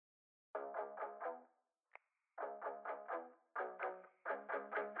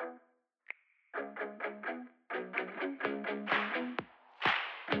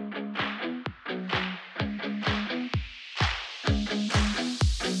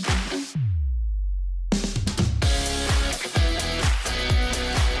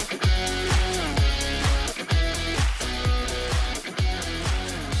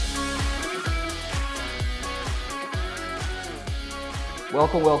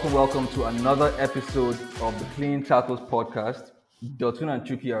Welcome to another episode of the Clean Tackles podcast. Dotun and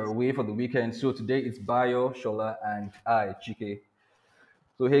Chuki are away for the weekend, so today it's Bayo, Shola, and I, Chike.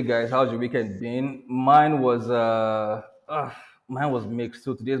 So hey guys, how's your weekend been? Mine was mixed.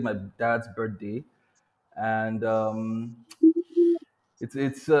 So today's my dad's birthday, and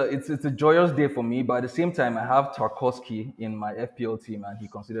it's a joyous day for me. But at the same time, I have Tarkowski in my FPL team, and he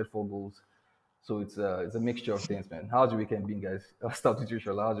conceded 4 goals. So it's a mixture of things, man. How's your weekend been, guys? I'll start with you,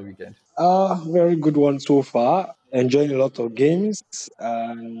 Shola. How's your weekend? Very good one so far. Enjoying a lot of games.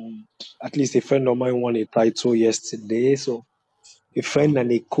 And at least a friend of mine won a title yesterday. So a friend Oh,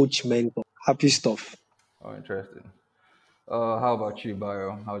 and a coach mentor. Happy stuff. oh, interesting. How about you,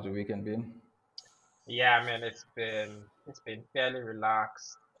 Bio? How's your weekend been? Yeah, I mean it's been fairly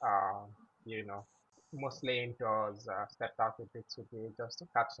relaxed. You know, mostly indoors. Stepped out a bit today just to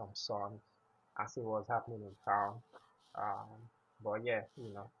catch some sun and see what's happening in town. But yeah,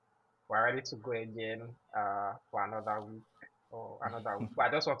 we're ready to go again for another week or another week. But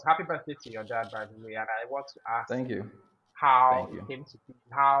I just want happy birthday to your dad, by the way, and I want to ask Thank you. how Thank it you. came to be.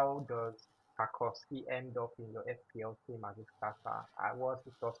 How does Tarkovsky end up in your FPL team as a starter? What's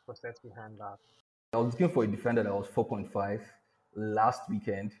the thought process behind that? I was looking for a defender that was 4.5 last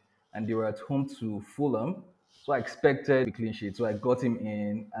weekend, and they were at home to Fulham. So I expected a clean sheet. So I got him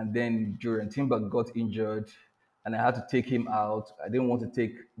in, and then during Timber got injured, and I had to take him out. I didn't want to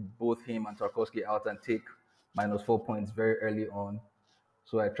take both him and Tarkowski out and take -4 points very early on.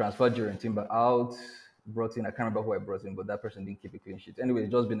 So I transferred Duran Timber out, brought in, I can't remember who I brought in, but that person didn't keep a clean sheet. Anyway,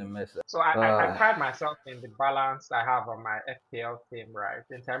 it's just been a mess. So I Uh, pride myself in the balance I have on my FPL team, right?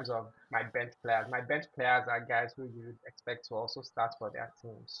 In terms of my bench players. My bench players are guys who you would expect to also start for their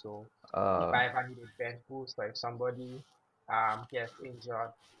team. So if uh, I ever need a bench boost or if somebody gets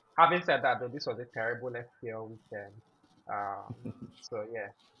injured. Having said that though, this was a terrible FPL weekend. So yeah,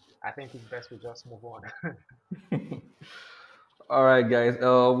 I think it's best we just move on. all right, guys.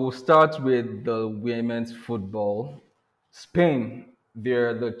 We'll start with the women's football. Spain,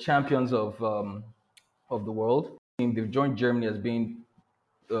 they're the champions of the world. They've joined Germany as being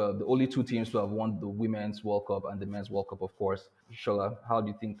the only two teams to have won the Women's World Cup and the Men's World Cup, of course. Shola, how do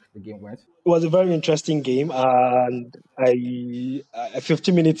you think the game went? It was a very interesting game. And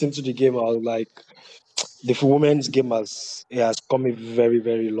 15 minutes into the game, I was like, the women's game has come a very,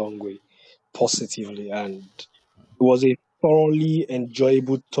 very long way positively. And it was a thoroughly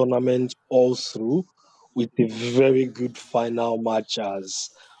enjoyable tournament all through with a very good final match as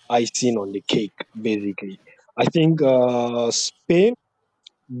icing on the cake, basically. I think Spain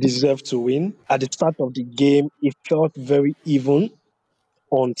deserved to win. At the start of the game, it felt very even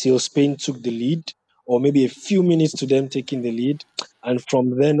until Spain took the lead, or maybe a few minutes to them taking the lead. And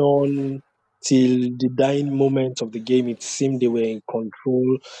from then on till the dying moment of the game, it seemed they were in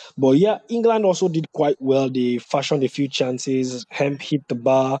control. But yeah, England also did quite well. They fashioned a few chances, Hemp hit the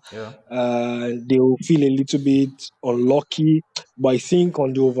bar. Yeah. They will feel a little bit unlucky. But I think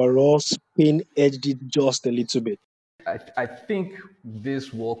on the overall, Spain edged it just a little bit. I think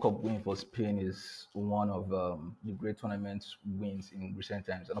this World Cup win for Spain is one of the great tournament wins in recent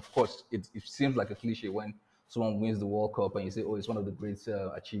times. And of course, it seems like a cliche when someone wins the World Cup and you say, oh, it's one of the great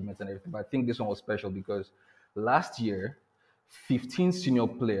achievements and everything. But I think this one was special because last year, 15 senior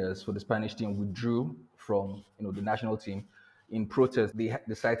players for the Spanish team withdrew from the national team in protest. They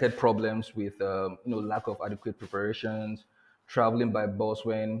cited problems with lack of adequate preparations, traveling by bus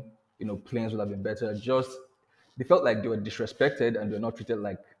when planes would have been better. Just they felt like they were disrespected and they're not treated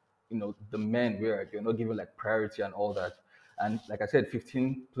like the men were. They're not given like priority and all that. And like I said,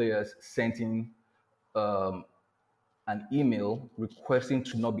 15 players sent in um, an email requesting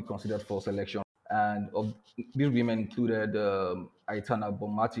to not be considered for selection. And of these women included Aitana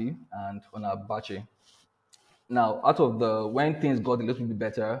Bomati and Ona Bache. Now, out of the when things got a little bit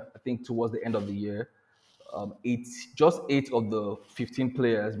better, I think towards the end of the year, eight of the 15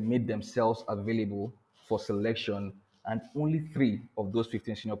 players made themselves available for selection, and only three of those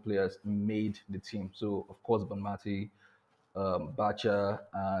 15 senior players made the team. So, of course, Bonmati, Bacha,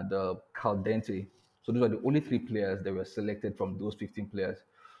 and Caldente. So those are the only three players that were selected from those 15 players.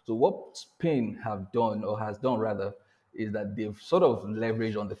 So what Spain have done, or has done rather, is that they've sort of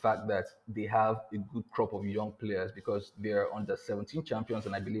leveraged on the fact that they have a good crop of young players because they're under 17 champions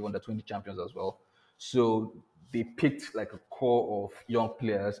and I believe under 20 champions as well. So they picked like a core of young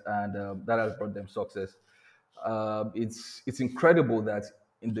players, and that has brought them success. It's incredible that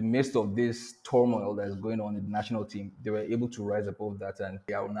in the midst of this turmoil that is going on in the national team, they were able to rise above that and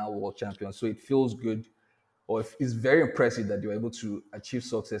they are now world champions. So it feels good, or it's very impressive that they were able to achieve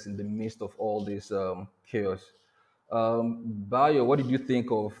success in the midst of all this chaos. Bayo, what did you think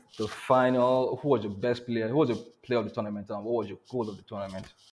of the final? Who was your best player? Who was your player of the tournament? And what was your goal of the tournament?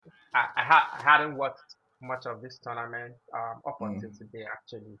 I hadn't watched much of this tournament up until today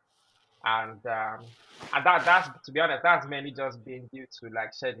actually, and that's, to be honest, that's mainly just been due to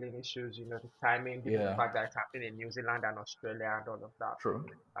like scheduling issues, the timing, given the Yeah, fact that it's happening in New Zealand and Australia and all of that. true.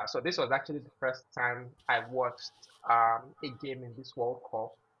 So this was actually the first time I watched a game in this World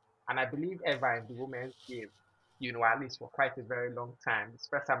Cup, and I believe ever in the women's game, at least for quite a very long time. It's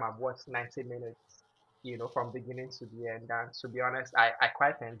the first time I've watched 90 minutes, from beginning to the end. And to be honest, I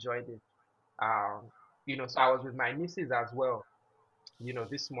quite enjoyed it. So I was with my nieces as well,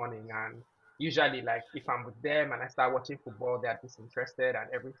 this morning, and usually like if I'm with them and I start watching football, they're disinterested and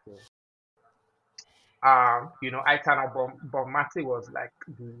everything. Aitana Bonmati was like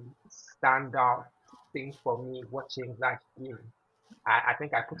the standout thing for me watching that game. I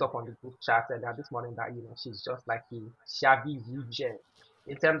think I put up on the group chat earlier this morning that she's just like a Xavi regen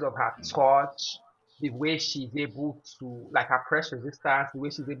in terms of her touch, the way she's able to like her press resistance, the way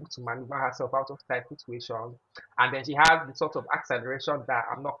she's able to maneuver herself out of tight situations, and then she has the sort of acceleration that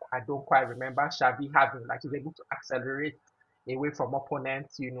I don't quite remember Xavi having. Like she's able to accelerate away from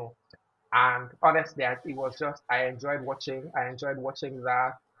opponents, and honestly, it was just I enjoyed watching. I enjoyed watching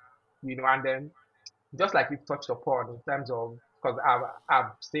that, and then just like we've touched upon in terms of because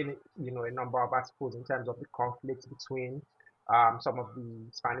I've seen it, a number of articles in terms of the conflict between some of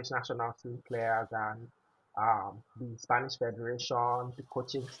the Spanish national team players and the Spanish Federation, the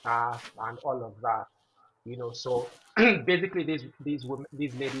coaching staff, and all of that. So basically these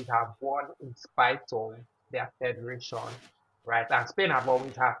ladies have won in spite of their federation, right? And Spain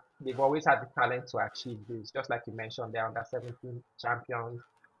they've always had the talent to achieve this. Just like you mentioned, they're under 17 champions,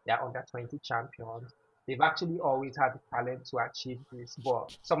 they're under 20 champions. They've actually always had the talent to achieve this,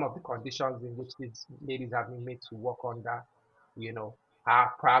 but some of the conditions in which these ladies have been made to work under, you know, have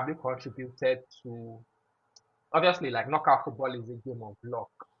probably contributed to obviously like knockout football is a game of luck,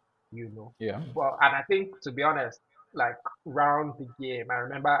 you know. Yeah, But and I think to be honest, like round the game, I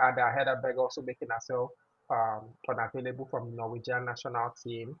remember Ada Hegerberg also making herself unavailable from the Norwegian national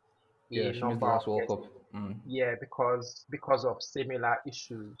team yeah. a She missed the number of last World years. Cup. Yeah, because of similar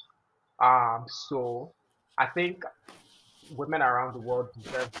issues. So I think women around the world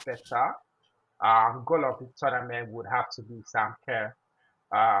deserve better. Goal of the tournament would have to be Sam Kerr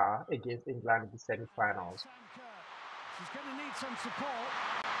against England in the semi-finals. She's going to need some support.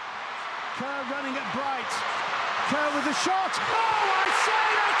 Kerr running at Bright. Kerr with a shot. Oh, I say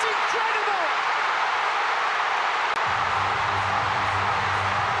that's incredible!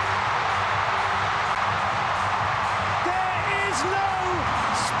 There is no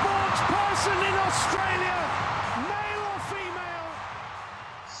sports person in Australia, male or female.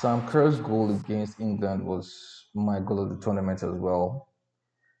 Sam Kerr's goal against England was my goal of the tournament as well.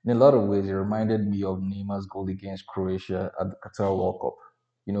 In a lot of ways, it reminded me of Neymar's goal against Croatia at the Qatar World Cup.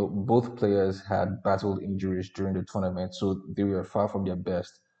 Both players had battled injuries during the tournament, so they were far from their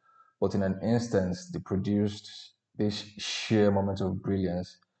best. But in an instance, they produced this sheer moment of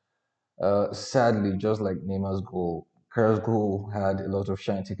brilliance. Sadly, just like Neymar's goal, Kerr's goal had a lot of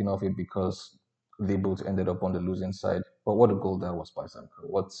shine taken off it because they both ended up on the losing side. But what a goal that was by Sam Kerr.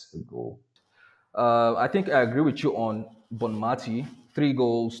 What's a goal? I think I agree with you on Bonmati. 3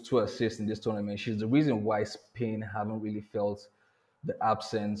 goals, 2 assists in this tournament. She's the reason why Spain haven't really felt the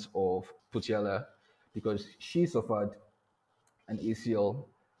absence of Putiala because she suffered an ACL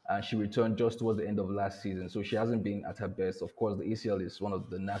and she returned just towards the end of last season. So she hasn't been at her best. Of course, the ACL is one of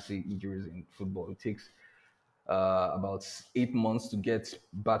the nasty injuries in football. It takes about 8 months to get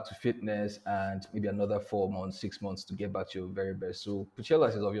back to fitness and maybe another 4 months, 6 months to get back to your very best. So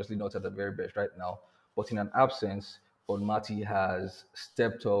Puchelas is obviously not at the very best right now, but in an absence, Bonmati has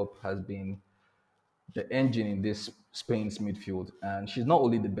stepped up, has been the engine in this Spain's midfield. And she's not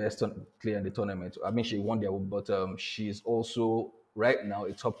only the best player in the tournament. I mean, she won the award, but she's also right now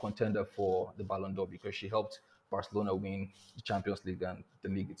a top contender for the Ballon d'Or because she helped Barcelona win the Champions League and the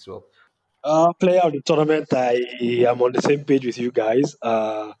league itself. Player of the tournament, I am on the same page with you guys.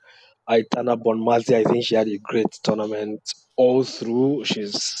 Aitana Bonmati, I think she had a great tournament all through.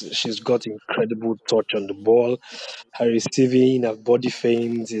 She's got incredible touch on the ball. Her receiving, her body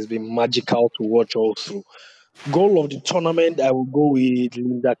feints has been magical to watch all through. Goal of the tournament, I will go with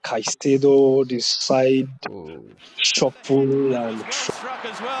Linda Caicedo. This side Oh, shuffle and Well struck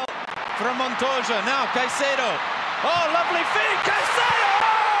as well from Montoya. Now Caicedo. Oh, lovely feed, Caicedo!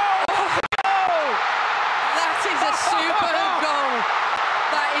 Oh! That is a superb goal.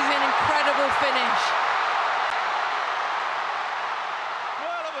 That is an incredible finish.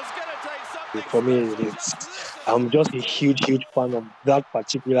 Well, it was going to take something for me, special it's just to lift I'm just a huge fan of that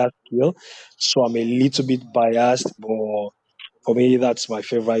particular skill. So I'm a little bit biased, but for me, that's my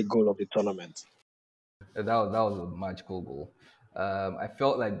favorite goal of the tournament. That was a magical goal. I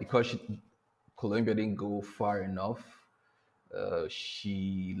felt like because Colombia didn't go far enough,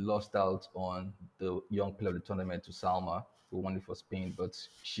 she lost out on the young player of the tournament to Salma, who won it for Spain. But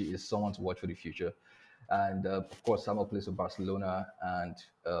she is someone to watch for the future. And of course, Salma plays for Barcelona, and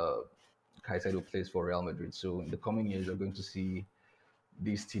Caicedo plays for Real Madrid. So in the coming years, you're going to see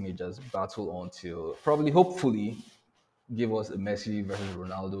these teenagers battle until probably, hopefully, give us a Messi versus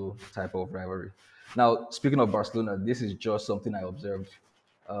Ronaldo type of rivalry. Now, speaking of Barcelona, this is just something I observed.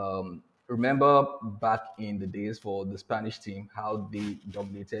 Remember back in the days for the Spanish team, how they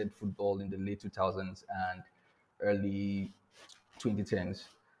dominated football in the late 2000s and early 2010s.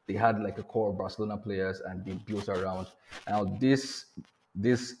 They had like a core of Barcelona players and they built around. Now this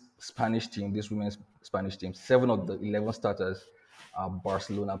Spanish team, this women's Spanish team, 7 of the 11 starters are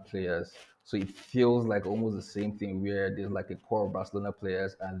Barcelona players. So it feels like almost the same thing where there's like a core of Barcelona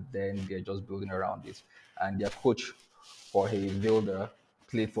players and then they're just building around it. And their coach, Jorge Vilda,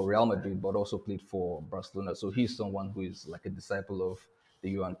 played for Real Madrid but also played for Barcelona. So he's someone who is like a disciple of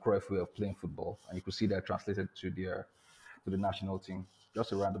the Johan Cruyff way of playing football. And you could see that translated to the national team.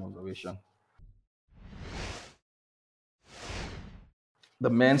 Just a random observation. The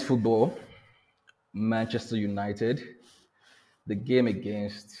men's football, Manchester United, the game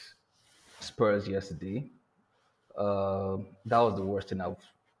against Spurs yesterday. That was the worst thing I've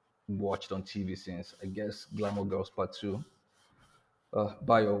watched on TV since, I guess, Glamour Girls Part 2.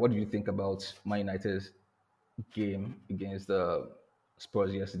 Bayo, what do you think about Man United's game against the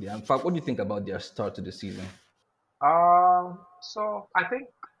Spurs yesterday? In fact, what do you think about their start to the season? So I think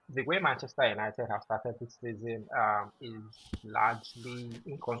the way Manchester United have started this season is largely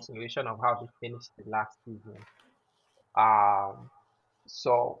in continuation of how they finished the last season. Um,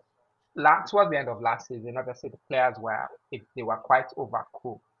 so towards the end of last season, obviously the players they were quite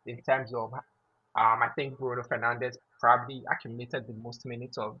overcooked in terms of I think Bruno Fernandes probably accumulated the most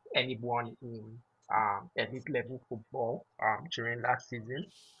minutes of anyone in elite level football during last season.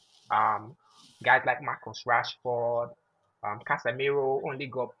 Um, Guys like Marcus Rashford, Casemiro only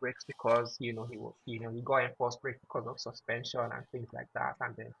got breaks because he got enforced break because of suspension and things like that,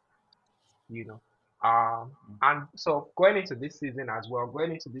 and then you know, and so going into this season as well,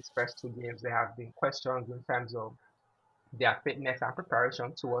 going into these first 2 games, there have been questions in terms of their fitness and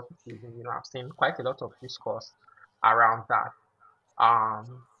preparation towards the season. I've seen quite a lot of discourse around that.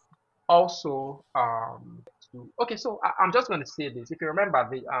 Um, Also, okay, so I'm just going to say this. If you remember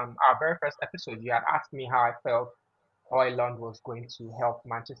the our very first episode, you had asked me how I felt Hoyland was going to help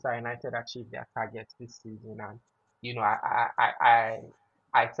Manchester United achieve their targets this season, and you know, I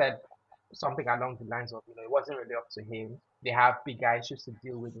said something along the lines of, it wasn't really up to him. They have bigger issues to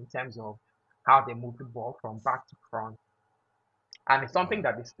deal with in terms of how they move the ball from back to front, and it's something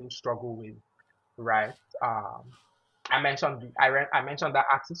that they still struggle with, right? I mentioned the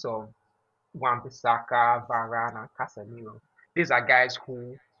axis of Wan-Bissaka, Varane, and Casemiro. These are guys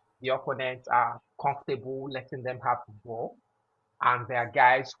who the opponents are comfortable letting them have the ball, and they are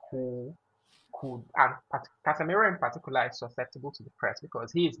guys who could, and Casemiro in particular is susceptible to the press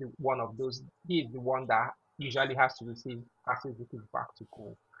because he is the one of those. He is the one that usually has to receive passes with his back to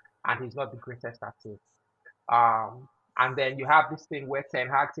goal, and he's not the greatest at it. Um, and then you have this thing where Ten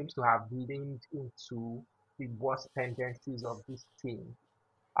Hag seems to have leaned into the worst tendencies of this team.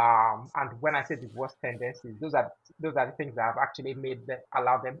 And when I say the worst tendencies, those are the things that have actually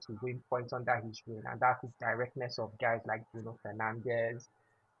allowed them to win points under his reign, and that's the directness of guys like Bruno Fernandes,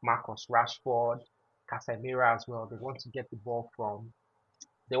 Marcus Rashford, Casemiro as well. They want to get the ball from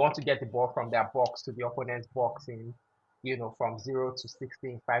their box to the opponent's box in, from 0 to 60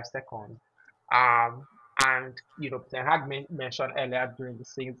 in 5 seconds. Um, and Ten Hag mentioned earlier during the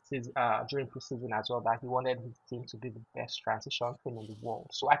season, during preseason as well, that he wanted his team to be the best transition team in the world.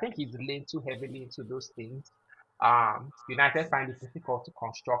 So I think he's leaned too heavily into those things. United find it difficult to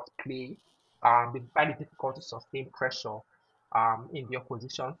construct play. They find it difficult to sustain pressure in the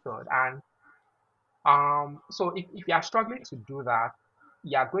opposition third. And so if you are struggling to do that,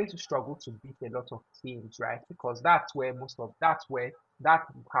 you are going to struggle to beat a lot of teams, right? Because that's how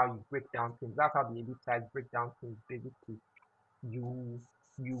you break down things. That's how the elite sides break down things. Basically, you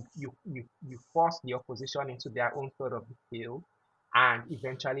you force the opposition into their own third of the field, and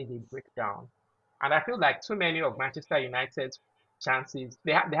eventually they break down. And I feel like too many of Manchester United's chances,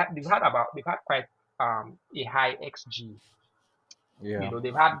 they've had quite a high XG. Yeah.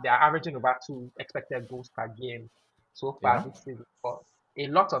 They're averaging about 2 expected goals per game so far Yeah. this season, but a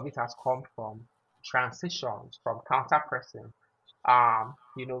lot of it has come from transitions from counter pressing.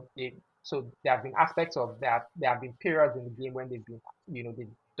 So there have been aspects of that. There have been periods in the game when they've been,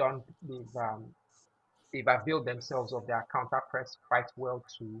 done, they've availed themselves of their counter press quite well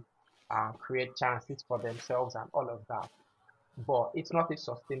to create chances for themselves and all of that. But it's not a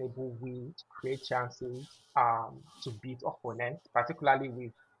sustainable way to create chances to beat opponents,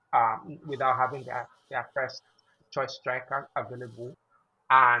 particularly without having their first choice striker available.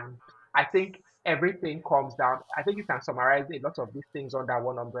 And I think everything comes down. I think you can summarize a lot of these things under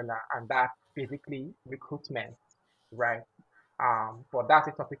one umbrella, and that's basically recruitment, right? But that's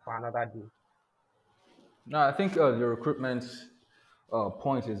a topic for another day. No, I think the recruitment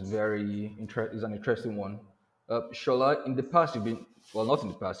point is is an interesting one. Shola, in the past you've been well, not in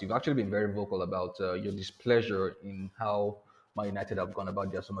the past. You've actually been very vocal about your displeasure in how Man United have gone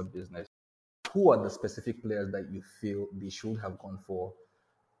about their summer business. Who are the specific players that you feel they should have gone for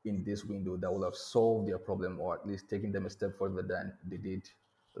in this window that will have solved their problem or at least taken them a step further than they did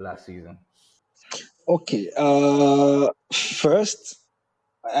last season? Okay. First,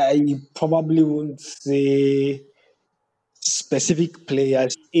 I probably won't say specific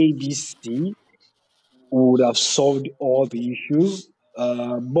players ABC would have solved all the issues.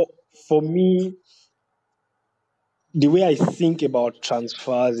 But for me, the way I think about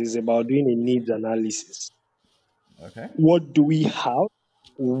transfers is about doing a needs analysis. Okay. What do we have?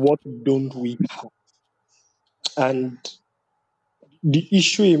 What don't we have? And the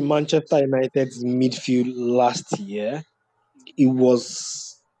issue in Manchester United's midfield last year, it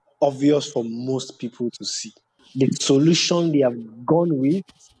was obvious for most people to see. The solution they have gone with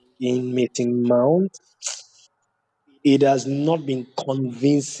in Mason Mount, it has not been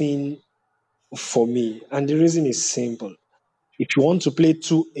convincing for me. And the reason is simple. If you want to play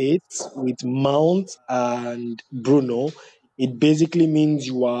 2-8 with Mount and Bruno, it basically means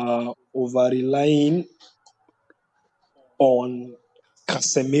you are over relying on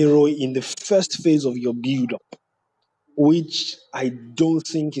Casemiro in the first phase of your build up, which I don't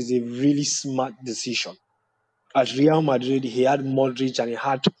think is a really smart decision. At Real Madrid, he had Modric and he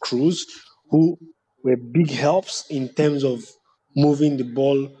had Cruz, who were big helps in terms of moving the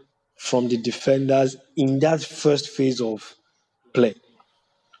ball from the defenders in that first phase of play.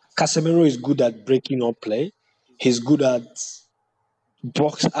 Casemiro is good at breaking up play. He's good at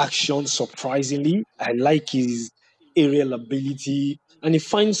box action, surprisingly. I like his aerial ability, and he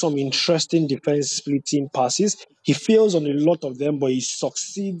finds some interesting defense splitting passes. He fails on a lot of them, but he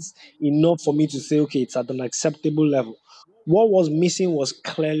succeeds enough for me to say, okay, it's at an acceptable level. What was missing was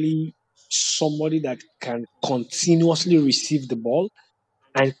clearly somebody that can continuously receive the ball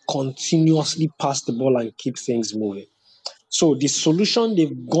and continuously pass the ball and keep things moving. So the solution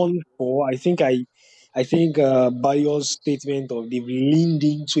they've gone for, I think Bayo's statement of they've leaned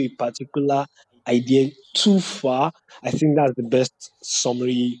into a particular idea too far. I think that's the best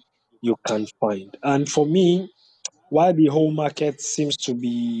summary you can find. And for me, while the whole market seems to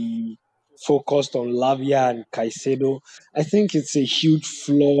be focused on Lavia and Caicedo, I think it's a huge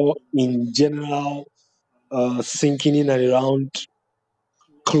flaw in general thinking in and around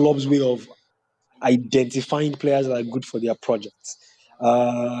clubs' way of identifying players that are good for their projects.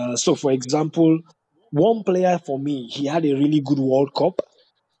 So, for example, one player for me, he had a really good World Cup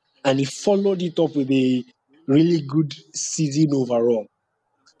and he followed it up with a really good season overall.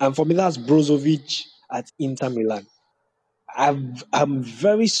 And for me, that's Brozovic at Inter Milan. I'm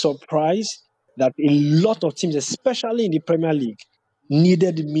very surprised that a lot of teams, especially in the Premier League,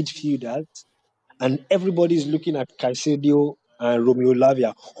 needed midfielders and everybody is looking at Caicedo and Romeo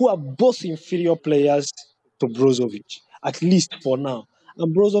Lavia, who are both inferior players to Brozovic, at least for now.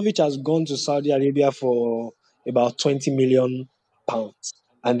 And Brozovic has gone to Saudi Arabia for about 20 million pounds.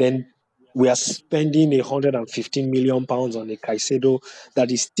 And then we are spending 115 million pounds on a Caicedo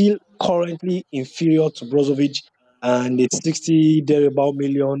that is still currently inferior to Brozovic, and it's 60 thereabout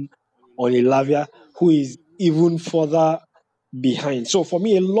million on a Lavia, who is even further behind. So for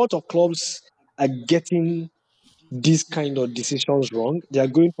me, a lot of clubs are getting these kind of decisions wrong. They are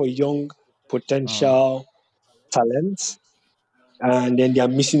going for young potential talents, and then they are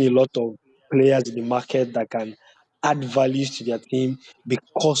missing a lot of players in the market that can add values to their team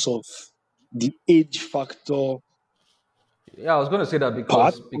because of the age factor Yeah, I was going to say that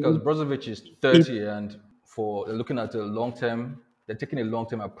part. because Brozovic is It, 30 and for looking at a long term, they're taking a long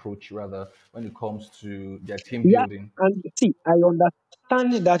term approach rather when it comes to their team yeah, building. and see, I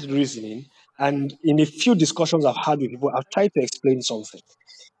understand that reasoning, and in a few discussions I've had with people, I've tried to explain something.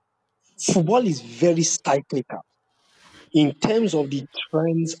 Football is very cyclical in terms of the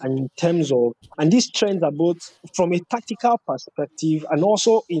trends and in terms of, and these trends are both from a tactical perspective and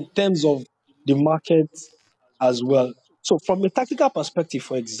also in terms of the market as well. So from a tactical perspective,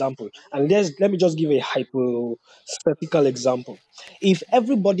 for example, and let me just give a hypothetical example. If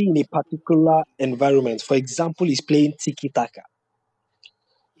everybody in a particular environment, for example, is playing tiki-taka,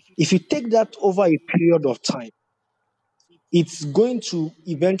 if you take that over a period of time, it's going to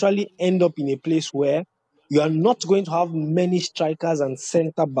eventually end up in a place where you are not going to have many strikers and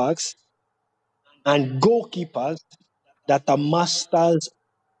center backs and goalkeepers that are masters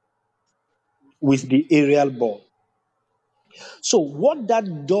with the aerial ball. So what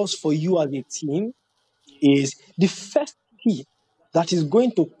that does for you as a team is the first key that is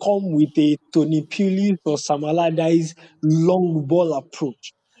going to come with a Tony Pulis or Sam Allardyce long ball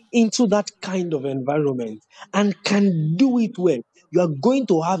approach into that kind of environment and can do it well, you are going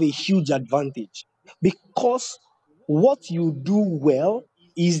to have a huge advantage because what you do well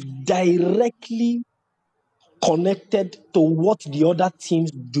is directly connected to what the other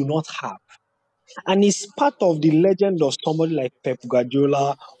teams do not have. And it's part of the legend of somebody like Pep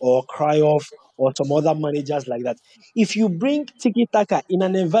Guardiola or Cruyff or some other managers like that. If you bring Tiki Taka in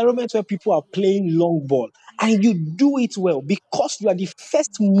an environment where people are playing long ball and you do it well because you are the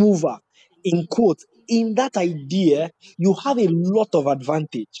first mover, in quote, in that idea, you have a lot of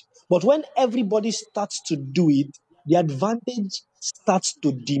advantage. But when everybody starts to do it, the advantage starts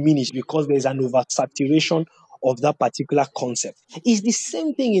to diminish because there's an oversaturation of that particular concept. It's the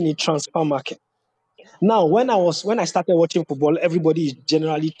same thing in a transfer market. Now, when I started watching football, everybody is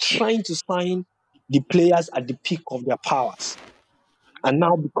generally trying to sign the players at the peak of their powers. And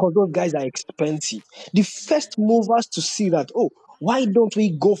now, because those guys are expensive, the first movers to see that, oh, why don't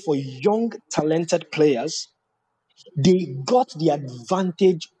we go for young, talented players? They got the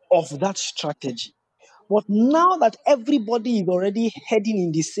advantage of that strategy. But now that everybody is already heading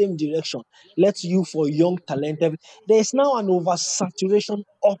in the same direction, let's you for young, talented, there's now an oversaturation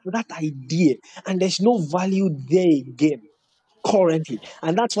of that idea, and there's no value there again currently.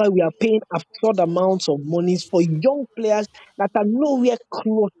 And that's why we are paying absurd amounts of monies for young players that are nowhere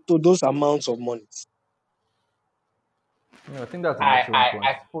close to those amounts of monies. I think that's an I, excellent I, point.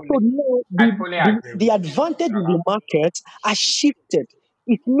 I fully So now I fully agree the with you, advantage in Shola. the market has shifted.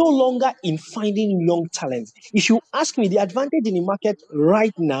 It's no longer in finding young talents. If you ask me, the advantage in the market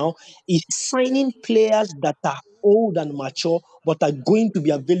right now is signing players that are old and mature, but are going to be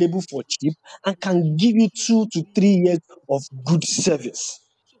available for cheap and can give you 2 to 3 years of good service.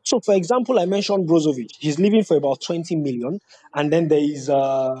 So, for example, I mentioned Brozovic. He's leaving for about 20 million. And then there is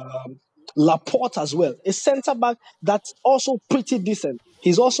Laporte as well, a centre back that's also pretty decent.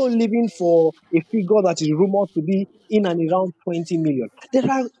 He's also leaving for a figure that is rumored to be in and around 20 million. There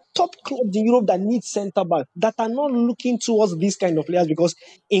are top clubs in Europe that need centre backs that are not looking towards these kind of players because,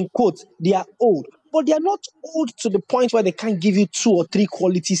 in quotes, they are old. But they are not old to the point where they can't give you 2 or 3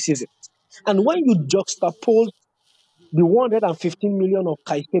 quality seasons. And when you juxtapose the 115 million of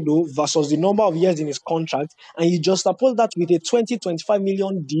Caicedo versus the number of years in his contract, and you just suppose that with a 20-25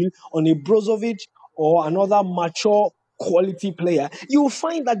 million deal on a Brozovic or another mature quality player, you will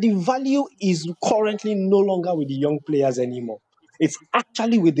find that the value is currently no longer with the young players anymore. It's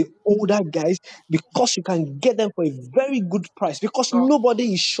actually with the older guys because you can get them for a very good price because So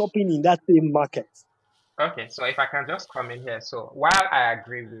nobody is shopping in that same market. okay, so if I can just come in here. So while I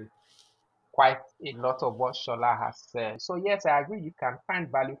agree with quite a lot of what Shola has said, so yes, I agree you can find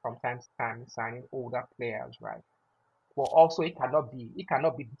value from time to time in signing older players, right? But also it cannot be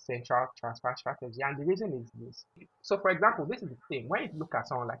the central transfer strategy. And the reason is this. So for example, this is the thing. When you look at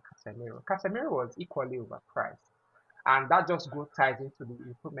someone like Casemiro was equally overpriced. And that just go ties into the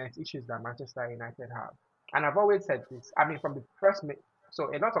improvement issues that Manchester United have. And I've always said this. I mean, from the first,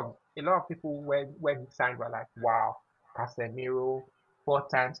 so a lot of people when he signed were like, wow, Casemiro, 4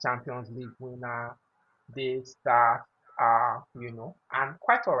 times Champions League winner, this, that, and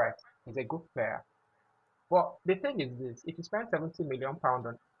quite all right. He's a good player. But the thing is this: if you spend 70 million pounds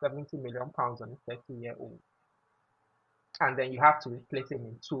on a 30-year-old, and then you have to replace him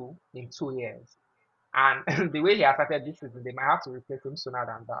in 2 years, and the way he has started this season, they might have to replace him sooner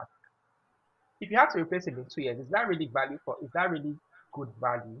than that. If you have to replace him in 2 years, is that really good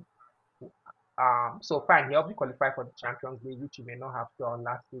value? So fine, he helped you qualify for the Champions League, which you may not have done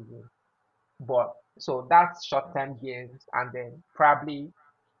last season. But so that's short-term gains, and then probably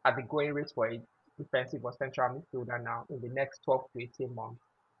at the going rate for a defensive or central midfielder now in the next 12 to 18 months,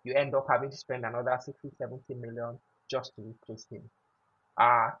 you end up having to spend another 60, 70 million just to replace him.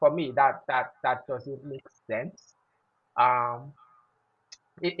 For me, that doesn't make sense. Um,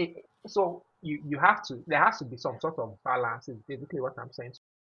 so you have to there has to be some sort of balance. Is basically what I'm saying.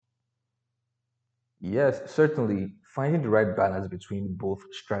 Yes, certainly. Finding the right balance between both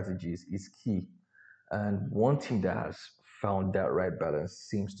strategies is key. And one team that has found that right balance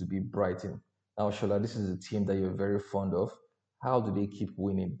seems to be Brighton. Now, Shola, this is a team that you're very fond of. How do they keep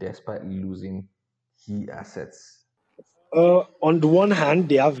winning despite losing key assets? On the one hand,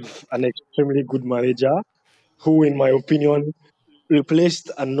 they have an extremely good manager who, in my opinion,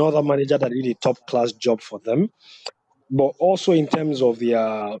 replaced another manager that did a top class job for them. But also in terms of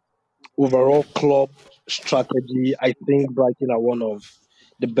their overall club strategy, I think Brighton are one of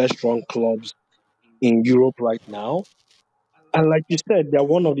the best run clubs in Europe right now. And like you said, they're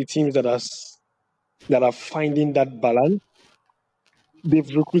one of the teams that are finding that balance.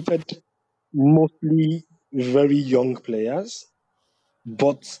 They've recruited mostly very young players,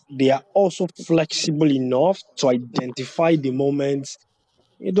 but they are also flexible enough to identify the moments.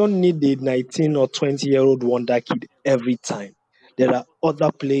 You don't need the 19 or 20-year-old wonder kid every time. There are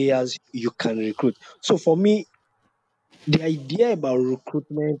other players you can recruit. So for me, the idea about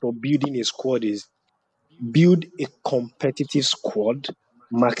recruitment or building a squad is build a competitive squad,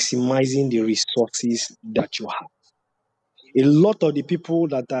 maximizing the resources that you have. A lot of the people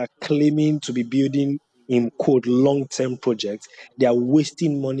that are claiming to be building in quote long-term projects, they are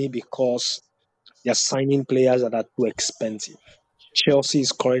wasting money because they're signing players that are too expensive. Chelsea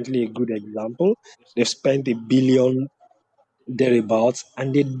is currently a good example. They've spent 1 billion thereabouts,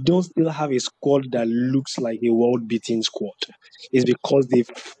 and they don't still have a squad that looks like a world-beating squad. It's because they've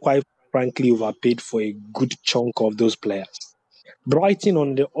quite frankly overpaid for a good chunk of those players. Brighton,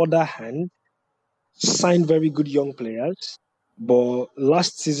 on the other hand, signed very good young players, but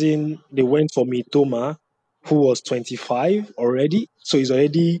last season they went for Mitoma, who was 25 already, so he's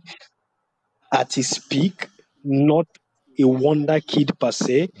already at his peak, not a wonder kid per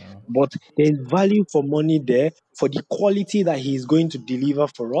se, but there's value for money there for the quality that he's going to deliver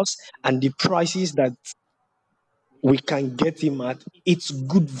for us and the prices that we can get him at. It's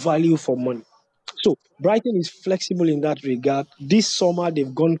good value for money. So Brighton is flexible in that regard. This summer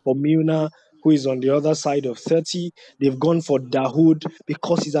they've gone for Milner, who is on the other side of 30. They've gone for Dahoud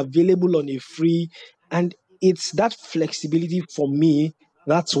because he's available on a free. And it's that flexibility for me.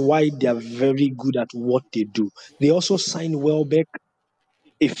 That's why they're very good at what they do. They also signed Welbeck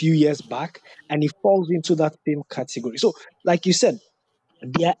a few years back, and he falls into that same category. So, like you said,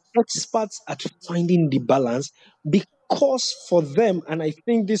 they are experts at finding the balance because for them, and I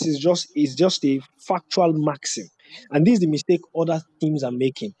think this is just a factual maxim, and this is the mistake other teams are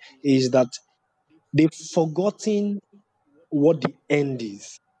making, is that they've forgotten what the end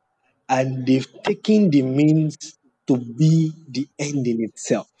is, and they've taken the means to be the end in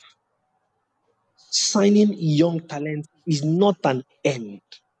itself. Signing young talent is not an end.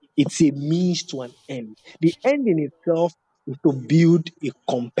 It's a means to an end. The end in itself is to build a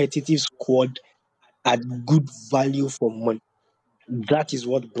competitive squad at good value for money. That is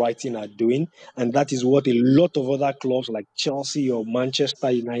what Brighton are doing, and that is what a lot of other clubs like Chelsea or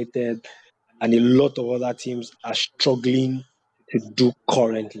Manchester United and a lot of other teams are struggling to do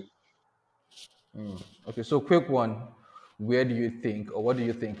currently. Okay, so quick one. Where do you think, or what do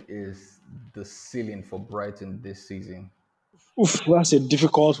you think is the ceiling for Brighton this season? Oof, that's a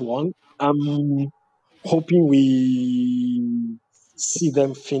difficult one. I'm hoping we see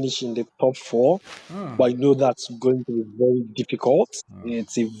them finish in the top four, but I know that's going to be very difficult.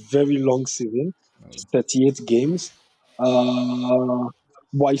 It's a very long season, 38 games. Uh,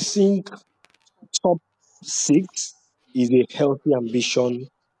 but I think top six is a healthy ambition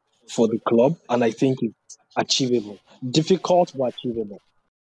for the club, and I think it's achievable. Difficult, but achievable.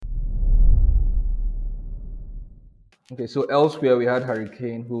 Okay, so elsewhere we had Harry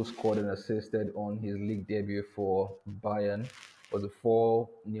Kane, who scored and assisted on his league debut for Bayern. It was a 4-0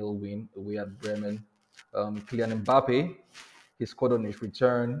 win away at Bremen. Kylian Mbappe, he scored on his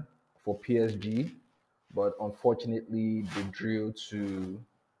return for PSG, but unfortunately they drew to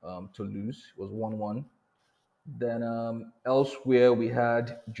lose. It was 1-1. Then elsewhere we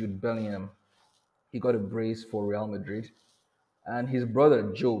had Jude Bellingham. He got a brace for Real Madrid, and his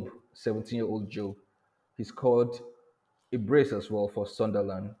brother Job, 17-year-old Job, he scored a brace as well for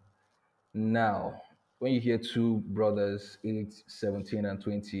Sunderland. Now, when you hear two brothers, aged 17 and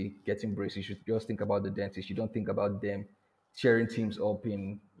 20, getting braces, you should just think about the dentist. You don't think about them tearing teams up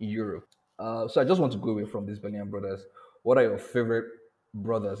in Europe. So I just want to go away from these Bellingham brothers. What are your favorite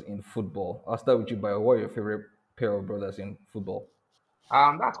brothers in football? I'll start with you, Bayo. What are your favorite pair of brothers in football?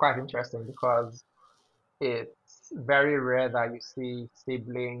 That's quite interesting because it's very rare that you see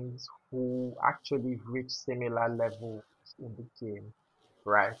siblings who actually reach similar levels in the game,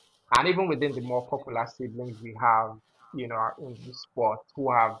 right? And even within the more popular siblings we have, in the sport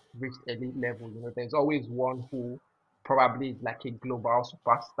who have reached elite level. There's always one who probably is like a global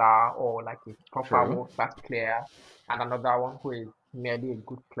superstar or like a proper True. world-class player, and another one who is merely a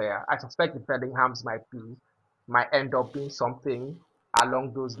good player. I suspect the Bellinghams might end up being something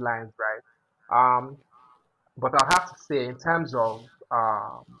along those lines, right? But I'll have to say, in terms of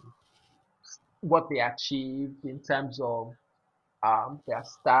what they achieved, in terms of their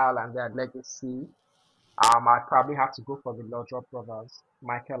style and their legacy, I'd probably have to go for the Laudrup brothers,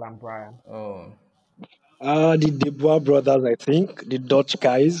 Michael and Brian. Oh, The Dubois brothers, I think, the Dutch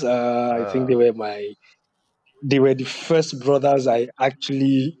guys. I think uh, they were the first brothers I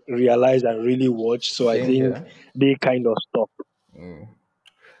actually realized and really watched. So I same think here. they kind of stopped.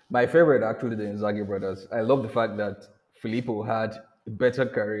 My favorite actually the Inzaghi brothers. I love the fact that Filippo had a better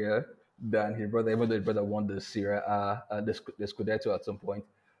career than his brother, even though his brother won the Serie A, the Scudetto at some point.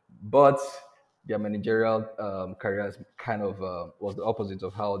 But their managerial careers kind of was the opposite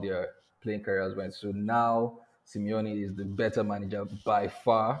of how their playing careers went. So now Simeone is the better manager by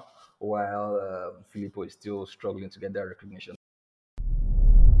far, while Filippo is still struggling to get that recognition.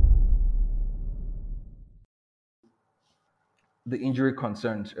 The injury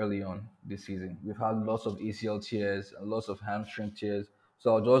concerns early on this season. We've had lots of ACL tears and lots of hamstring tears.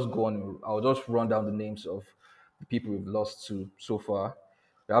 So I'll just go on. I'll just run down the names of the people we've lost to so far.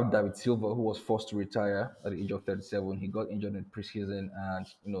 We have David Silva, who was forced to retire at the age of 37. He got injured in preseason, and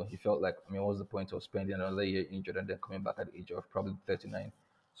he felt like, I mean, what was the point of spending another year injured and then coming back at the age of probably 39?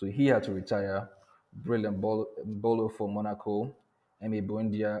 So he had to retire. Brilliant Bolo for Monaco, Emi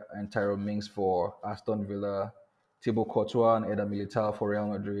Buendia and Tyrone Mings for Aston Villa, Thibaut Courtois and Eder Militao for Real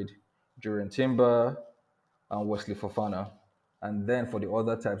Madrid, Jurien Timber and Wesley Fofana. And then for the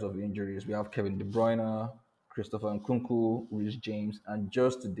other types of injuries, we have Kevin De Bruyne, Christopher Nkunku, Rhys James, and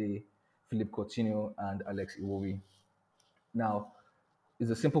just today, Philippe Coutinho and Alex Iwobi. Now, it's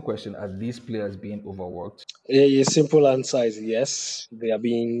a simple question: are these players being overworked? A simple answer is yes. They are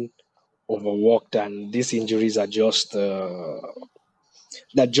being overworked, and these injuries are just a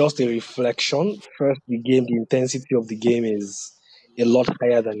reflection. First, the intensity of the game is a lot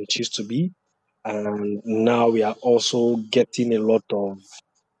higher than it used to be, and now we are also getting a lot of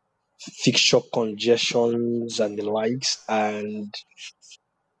fixture congestions and the likes, and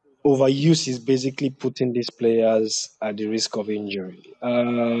overuse is basically putting these players at the risk of injury.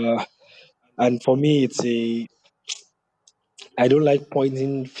 And for me, I don't like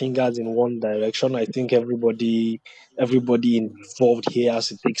pointing fingers in one direction. I think everybody involved here has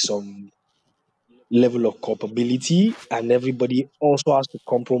to take some level of culpability, and everybody also has to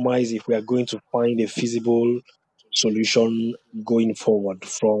compromise if we are going to find a feasible solution going forward,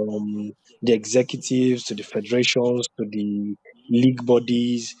 from the executives to the federations to the league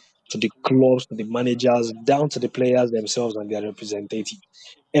bodies to the clubs to the managers down to the players themselves and their representatives.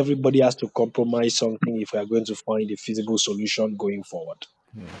 Everybody has to compromise something if we are going to find a feasible solution going forward.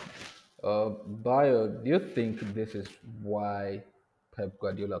 Bio, do you think this is why Pep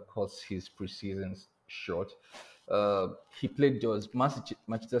Guardiola cuts his preseasons short? He played just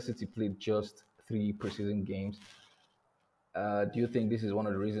Manchester City played just 3 preseason games. Do you think this is one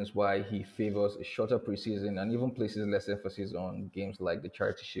of the reasons why he favors a shorter preseason and even places less emphasis on games like the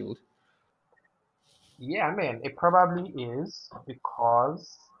Charity Shield? Yeah, I mean, it probably is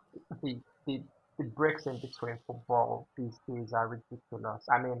because the the the breaks in between football these days are ridiculous.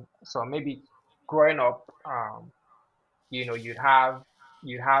 I mean, so maybe growing up, you'd have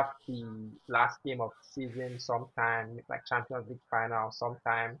the last game of the season sometime like Champions League final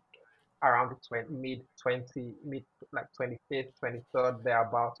sometime around the 25th, 23rd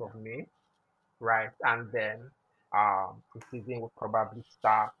thereabouts of May, right? And then the season would probably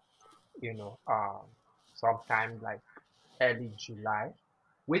start, sometime like early July,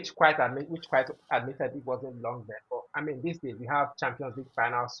 which quite admittedly wasn't long then. But I mean, these days we have Champions League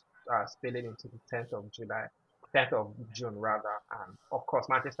finals spilling into the 10th of June rather, and of course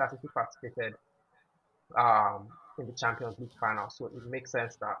Manchester City participated in the Champions League final, so it makes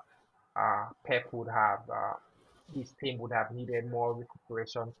sense that Pep would have his team would have needed more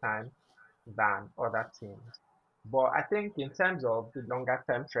recuperation time than other teams. But I think in terms of the longer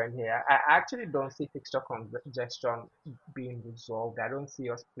term trend here, I actually don't see fixture congestion being resolved. I don't see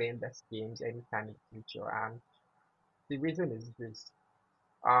us playing less games anytime in the future. And the reason is this.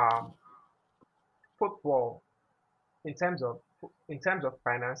 Um, Football, in terms of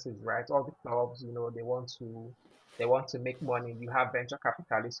finances, right? All the clubs, they want to make money. You have venture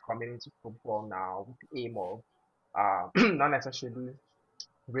capitalists coming into football now with the aim of not necessarily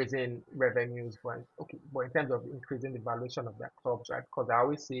raising revenues, but okay, but in terms of increasing the valuation of their clubs, right? Because I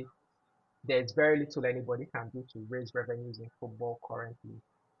always say there's very little anybody can do to raise revenues in football currently.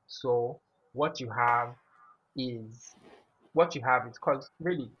 So what you have is because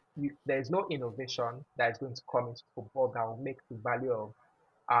really there's no innovation that is going to come into football that will make the value of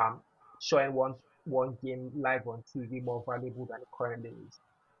um, showing one game live on TV more valuable than it currently is.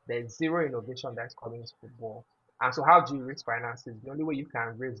 There's zero innovation that's coming to football. And so how do you raise finances? The only way you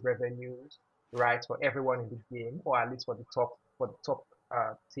can raise revenues, right, for everyone in the game, or at least for the top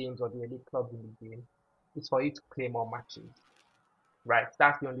teams or the elite clubs in the game, is for you to play more matches. Right,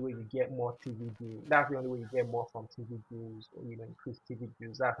 that's the only way you get more TV deals. That's the only way you get more from TV deals, or increase TV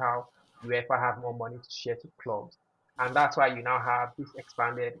deals. That's how you ever have more money to share to clubs, and that's why you now have this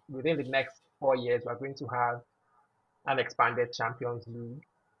expanded. Within the next 4 years, we're going to have an expanded Champions League,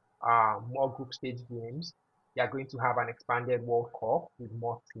 more group stage games. You're going to have an expanded World Cup with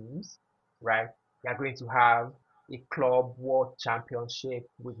more teams, right? You're going to have a club world championship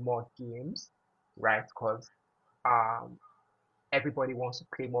with more games, right? Because um, everybody wants to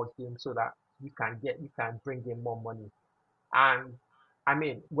play more games so that you can bring in more money. And I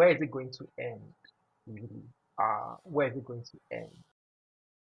mean, where is it going to end? Really? Where is it going to end?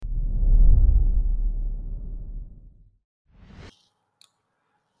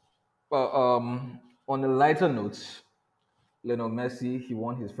 Well, on a lighter note, Lionel Messi, he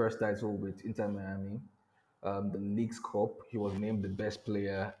won his first title with Inter Miami, the League's Cup. He was named the best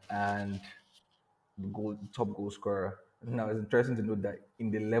player and the top goal scorer. Now, it's interesting to note that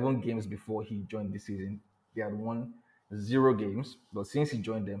in the 11 games before he joined the season, they had won 0 games. But since he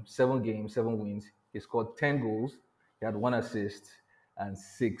joined them, 7 games, 7 wins. He scored 10 goals. He had 1 assist and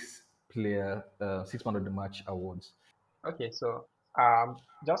six man of the match awards. Okay, so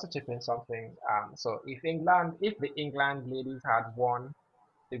just to chip in something, so if the England ladies had won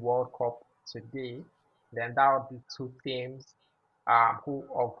the World Cup today, then that would be two teams who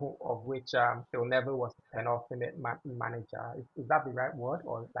of which Phil Neville was the penultimate manager. Is that the right word,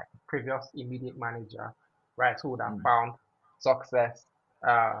 or like the previous immediate manager, right? Who would have found success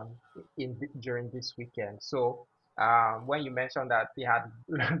during this weekend. So when you mentioned that they had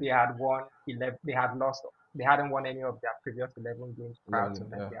they had won 11, they hadn't won any of their previous 11 games prior 11, to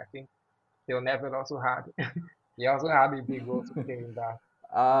yeah. Messi. I think Phil Neville also had he also had a big role to play in that.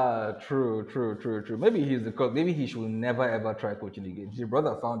 Ah, true, true, true, true. Maybe he's the coach. Maybe he should never ever try coaching again. His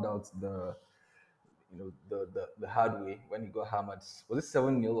brother found out the hard way when he got hammered. Was it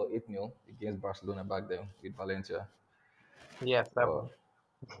 7-0 or 8-0 against Barcelona back then with Valencia? Yes, Well,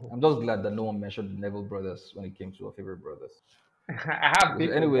 seven. I'm just glad that no one mentioned the Neville brothers when it came to our favorite brothers. I have Okay, so beef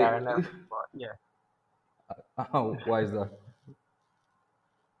with anyway, Gary Neville, but yeah. why is that?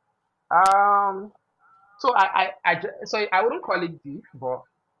 Um. So I wouldn't call it beef, but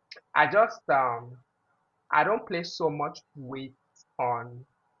I just I don't place so much weight on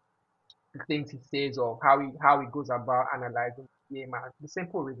the things he says or how he goes about analyzing the game. And the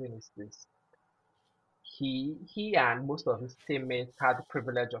simple reason is this: he and most of his teammates had the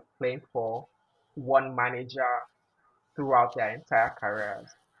privilege of playing for one manager throughout their entire careers,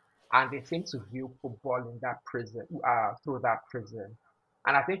 and they seem to view football in that prison through that prison.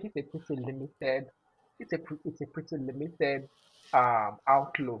 And I think it's a pretty limited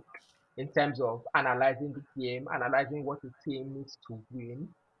outlook in terms of analyzing the game, analyzing what the team needs to win,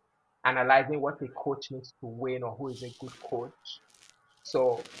 analyzing what a coach needs to win or who is a good coach.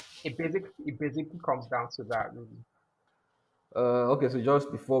 So it basically comes down to that really. Okay, so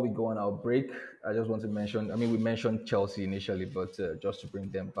just before we go on our break, I just want to mention. I mean, we mentioned Chelsea initially, but just to bring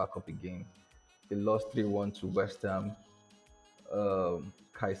them back up again, they lost 3-1 to West Ham.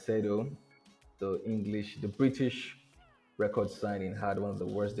 Caicedo, the British record signing, had one of the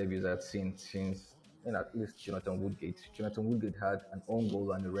worst debuts I'd seen since, at least Jonathan Woodgate. Jonathan Woodgate had an own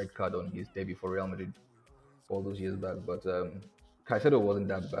goal and a red card on his debut for Real Madrid all those years back. But Caicedo wasn't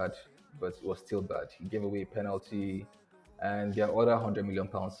that bad, but it was still bad. He gave away a penalty, and their other £100 million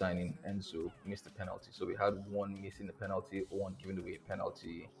signing, Enzo, missed the penalty. So we had one missing the penalty, one giving away a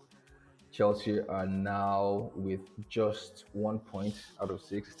penalty. Chelsea are now with just 1 point out of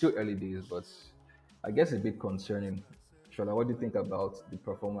 6. Still early days, but I guess a bit concerning. Shola, what do you think about the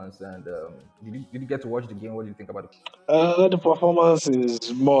performance? And did you get to watch the game? What do you think about it? The performance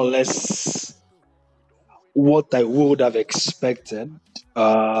is more or less what I would have expected.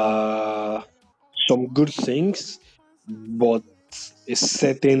 Uh, some good things, but a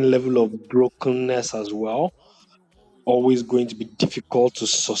certain level of brokenness as well. Always going to be difficult to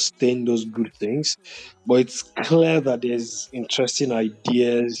sustain those good things. But it's clear that there's interesting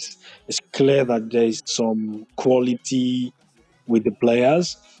ideas. It's clear that there's some quality with the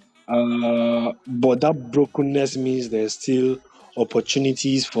players. But that brokenness means there's still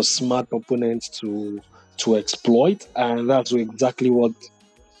opportunities for smart opponents to exploit, and that's exactly what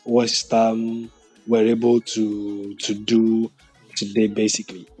West Ham were able to do today.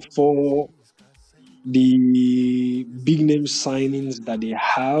 Basically, for the big name signings that they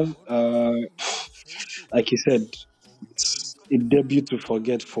have, like you said, it's a debut to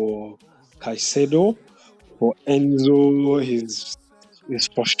forget for Caicedo. For Enzo, his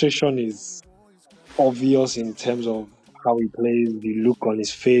frustration is obvious in terms of how he plays, the look on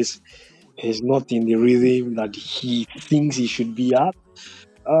his face. He's not in the rhythm that he thinks he should be at.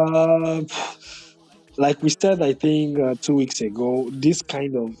 Uh, like we said, I think 2 weeks ago, this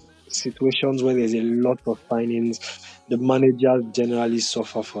kind of situations where there's a lot of signings, the managers generally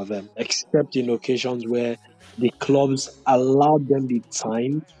suffer for them, except in occasions where the clubs allow them the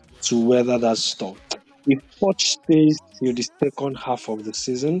time to weather that storm. If Poch stays till the second half of the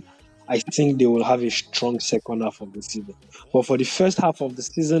season, I think they will have a strong second half of the season. But for the first half of the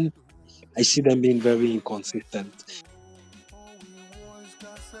season, I see them being very inconsistent.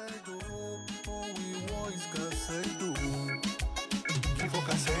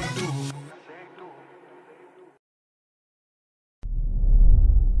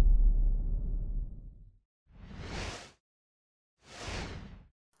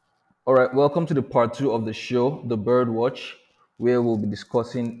 All right, welcome to the part two of the show, the Bird Watch, where we'll be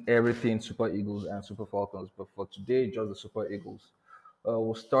discussing everything Super Eagles and Super Falcons. But for today, just the Super Eagles.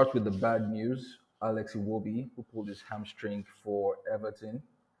 We'll start with the bad news. Alex Iwobi, who pulled his hamstring for Everton,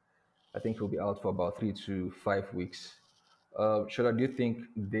 I think he'll be out for about 3 to 5 weeks. Shola, do you think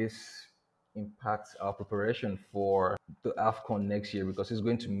this impacts our preparation for the AFCON next year? Because he's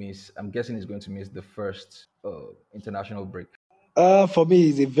going to miss, I'm guessing he's going to miss the first international break. For me,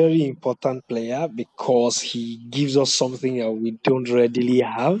 he's a very important player because he gives us something that we don't readily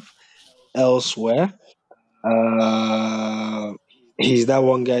have elsewhere. Uh, he's that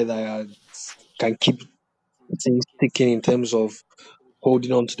one guy that can keep things ticking in terms of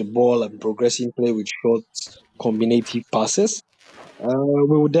holding on to the ball and progressing play with short combinative passes. We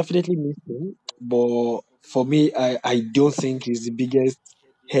will definitely miss him, but for me, I don't think he's the biggest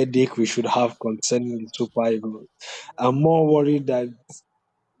headache we should have concerning the Super Eagles. I'm more worried that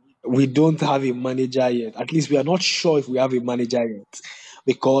we don't have a manager yet. At least we are not sure if we have a manager yet,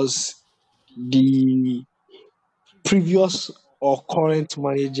 because the previous or current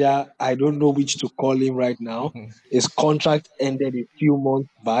manager, I don't know which to call him right now, his contract ended a few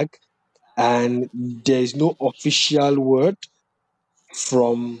months back, and there is no official word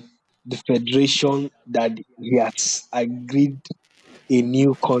from the federation that he has agreed a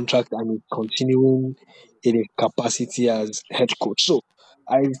new contract and is continuing in a capacity as head coach. So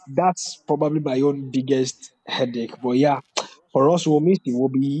I that's probably my own biggest headache. But yeah, for us, Womisi will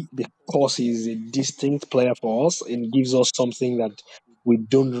be because he's a distinct player for us and gives us something that we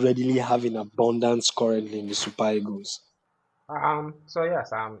don't readily have in abundance currently in the Super Eagles. So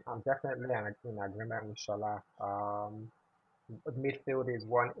yes, I'm definitely in agreement with Shola. Midfield is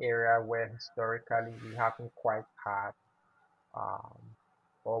one area where historically we haven't quite had, um,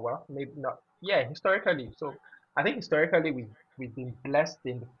 or well, maybe not. Yeah, historically. So I think historically we've been blessed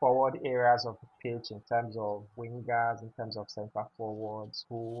in the forward areas of the pitch in terms of wingers, in terms of centre forwards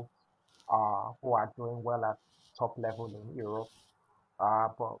who are doing well at top level in Europe.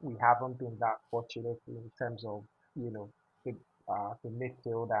 But we haven't been that fortunate in terms of you know the the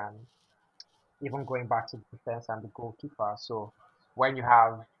midfield and even going back to the defense and the goalkeeper. So when you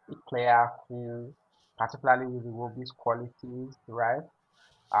have a player who, particularly with the Iwobi's qualities, right?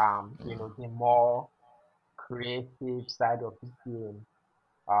 The more creative side of the game.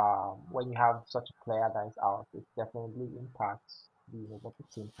 When you have such a player that is out, it definitely impacts what the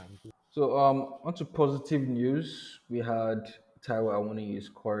team can do. So, on to positive news. We had Taiwo Awoniyi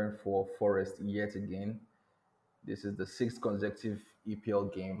scoring for Forest yet again. This is the sixth consecutive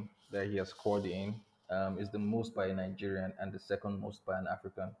EPL game that he has scored in. It's the most by a Nigerian and the second most by an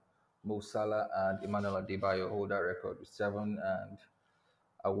African. Mo Salah and Emmanuel Adebayo hold that record with seven, and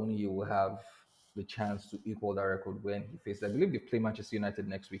Awoniyi will have the chance to equal that record when he faces, I believe they play Manchester United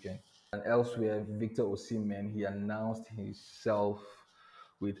next weekend. And elsewhere, Victor Osimhen, he announced himself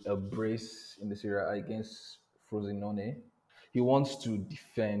with a brace in the Serie A against Frosinone. He wants to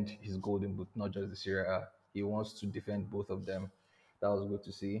defend his golden boot, not just the Serie A. He wants to defend both of them. That was good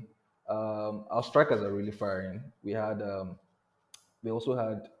to see. Our strikers are really firing. We also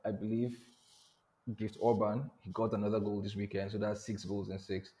had, I believe, Gift Orban. He got another goal this weekend, so that's 6 goals in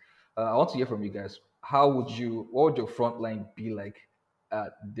six. I want to hear from you guys. What would your front line be like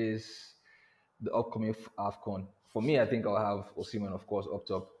at the upcoming AFCON? For me, I think I'll have Osimhen, of course, up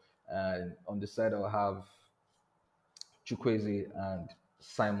top. And on the side, I'll have Chukwueze and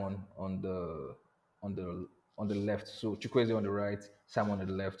Simon on the left. So Chukwueze on the right, Simon on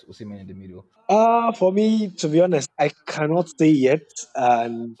the left, Osimhen in the middle. For me, to be honest, I cannot say yet,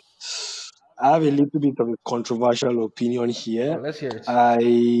 and I have a little bit of a controversial opinion Oh, here. let's hear it.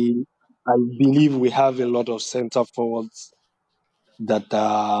 I believe we have a lot of centre forwards that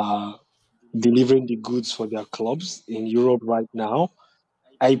are delivering the goods for their clubs in Europe right now.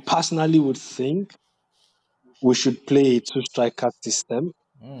 I personally would think we should play a two striker system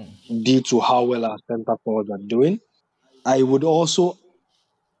due to how well our centre forwards are doing. I would also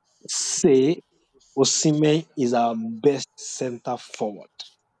say Osimhen is our best centre forward.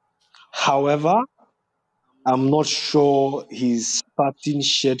 However, I'm not sure his starting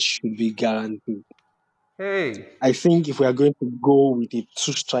shirt should be guaranteed. Hey, I think if we are going to go with a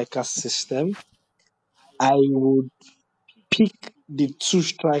two striker system, I would pick the two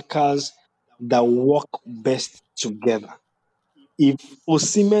strikers that work best together. If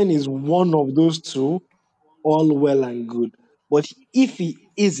Osimhen is one of those two, all well and good. But if he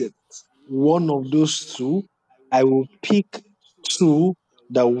isn't one of those two, I will pick two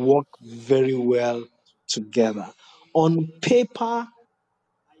that work very well together. On paper,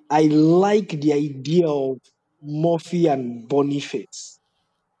 I like the idea of Murphy and Boniface.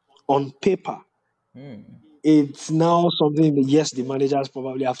 On paper, it's now something that, yes, the managers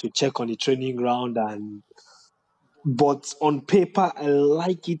probably have to check on the training ground, and but on paper, I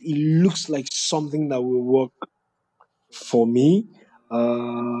like it. It looks like something that will work for me,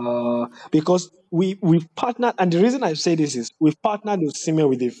 because we've partnered, and the reason I say this is we've partnered with Osimhen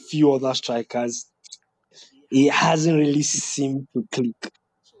with a few other strikers. It hasn't really seemed to click.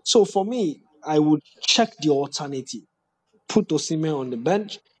 So for me, I would check the alternative. Put Osimhen on the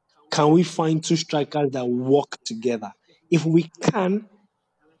bench. Can we find two strikers that work together? If we can,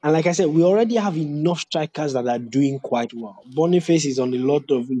 and like I said, we already have enough strikers that are doing quite well. Boniface is on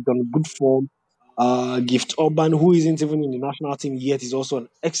good form. Gift Urban, who isn't even in the national team yet, is also on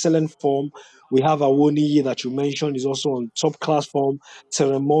excellent form. We have Awoni that you mentioned is also on top class form.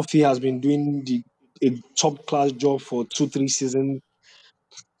 Terry Murphy has been doing a top class job for 2-3 seasons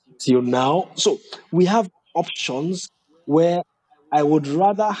till now. So we have options where I would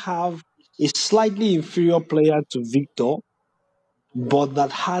rather have a slightly inferior player to Victor, but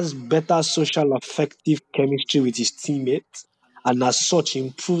that has better social affective chemistry with his teammates, and as such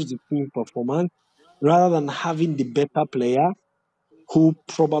improves the team performance, rather than having the better player who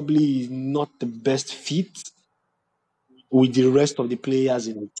probably is not the best fit with the rest of the players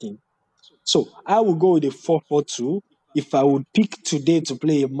in the team. So I will go with a 4-4-2. If I would pick today to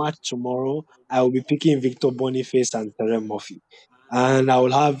play a match tomorrow, I will be picking Victor Boniface and Terem Murphy. And I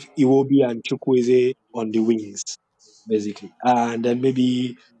will have Iwobi and Chukwueze on the wings, basically. And then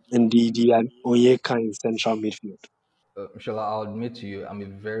maybe Ndidi and Onyeka in central midfield. Inshallah, I'll admit to you, I'm a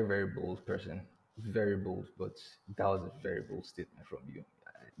very, very bold person. Very bold, but that was a very bold statement from you.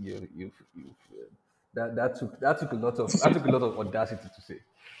 That took a lot of audacity to say.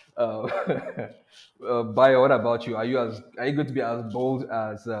 Uh, Bayo, what about you? Are you going to be as bold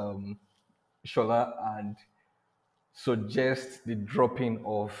as Shola and suggest the dropping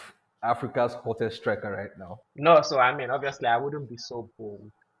of Africa's hottest striker right now? No, so I mean, obviously, I wouldn't be so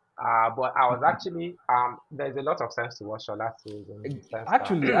bold. But I was actually there's a lot of sense to what Shola says in the sense that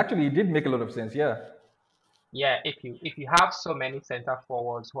Actually, it did make a lot of sense. Yeah. yeah, if you have so many center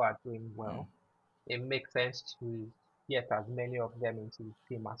forwards who are doing well, it makes sense to get as many of them into the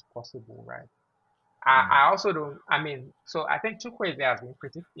team as possible, right? I also don't. I mean, so I think Chukwueze has been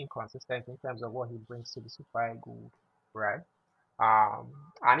pretty inconsistent in terms of what he brings to the Super Eagles, right?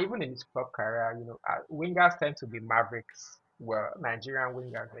 And even in his club career, wingers tend to be mavericks, well, Nigerian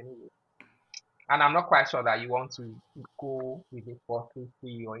wingers anyway. And I'm not quite sure that you want to go with a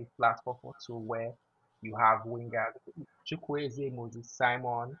 4-3-3 or a flat 4-4-2 where you have wingers. Chukwueze, Moses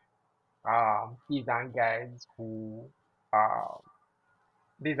Simon, these are guys who, uh,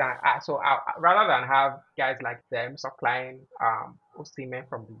 these are so rather than have guys like them supplying Osimhen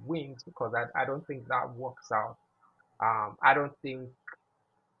from the wings, because I don't think that works out. I don't think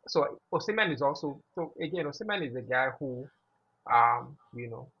so. Osimhen is also, so again, Osimhen is a guy who um you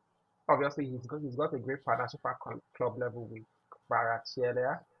know obviously he's got a great partnership at club level with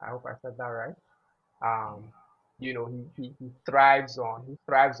Kvaratskhelia. I hope I said that right. Um, he thrives on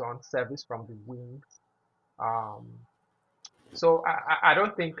service from the wings. Um, so I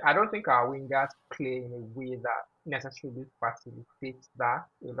don't think our wingers play in a way that necessarily facilitates that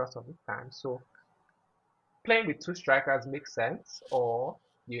a lot of the time. So playing with two strikers makes sense, or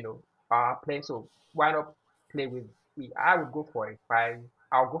playing, so why not play with I would go for a five.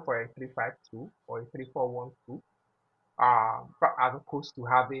 I'll go for a 3-5-2 or a 3-4-1-2. as opposed to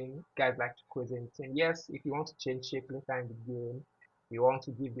having guys like Chukwueze in the team. Yes, if you want to change shape later in the game, you want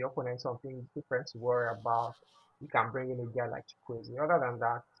to give the opponent something different to worry about, you can bring in a guy like Chukwueze. Other than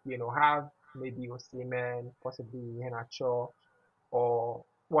that, have maybe Osimhen, possibly Iheanacho, or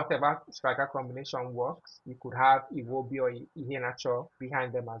whatever striker combination works. You could have Iwobi or Iheanacho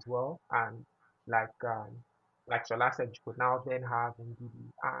behind them as well, and like um, like Shola said, you could now then have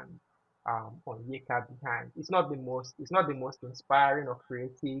Ndidi and Onyeka behind. It's not the most inspiring or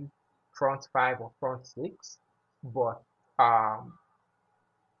creative front five or front six, but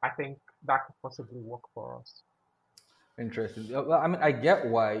I think that could possibly work for us. Interesting. Yeah, well, I mean, I get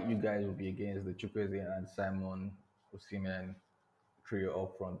why you guys would be against the Chukwueze and Simon Osimhen trio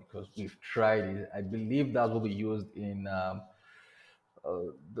up front because we've tried it. I believe that's what we used in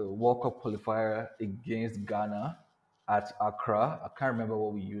the World Cup qualifier against Ghana at Accra. I can't remember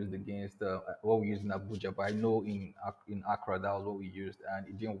what we used against what we used in Abuja, but I know in Accra that was what we used, and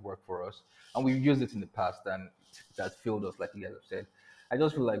it didn't work for us. And we've used it in the past, and that failed us, like you guys have said. I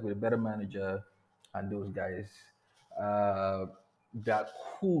just feel like with a better manager and those guys, uh, that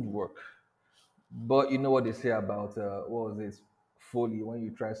could work. But you know what they say about what was it, folly, when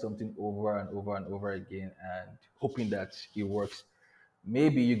you try something over and over and over again and hoping that it works.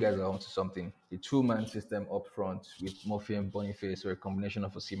 Maybe you guys are onto something. A two-man system up front with Murphy and Boniface, or a combination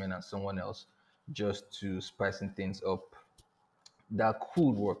of Osimhen and someone else, just to spicing things up. That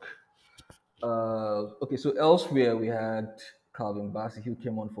could work. Okay, so elsewhere we had Calvin Bassey, who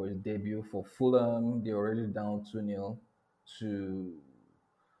came on for his debut for Fulham. They're already down 2-0 to.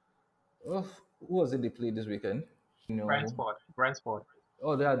 Oh, who was it they played this weekend? No. Brentford.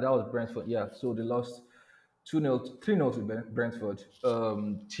 Oh, that was Brentford. Yeah, so they lost 2-0, 3-0 to Brentford.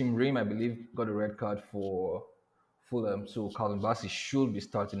 Tim Ream, I believe, got a red card for Fulham. So Calvin Bassey should be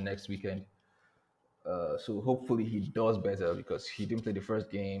starting next weekend. So hopefully he does better because he didn't play the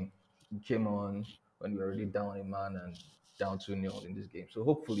first game. He came on when we were already down a man and down 2-0 in this game. So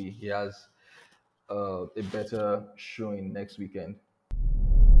hopefully he has a better showing next weekend.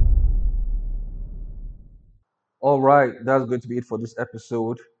 All right, that's going to be it for this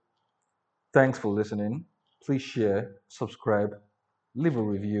episode. Thanks for listening. Please share, subscribe, leave a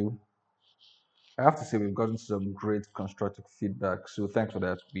review. I have to say, we've gotten some great constructive feedback. So thanks for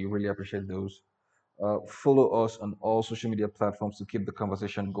that. We really appreciate those. Follow us on all social media platforms to keep the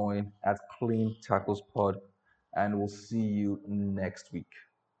conversation going at Clean Tackles Pod. And we'll see you next week.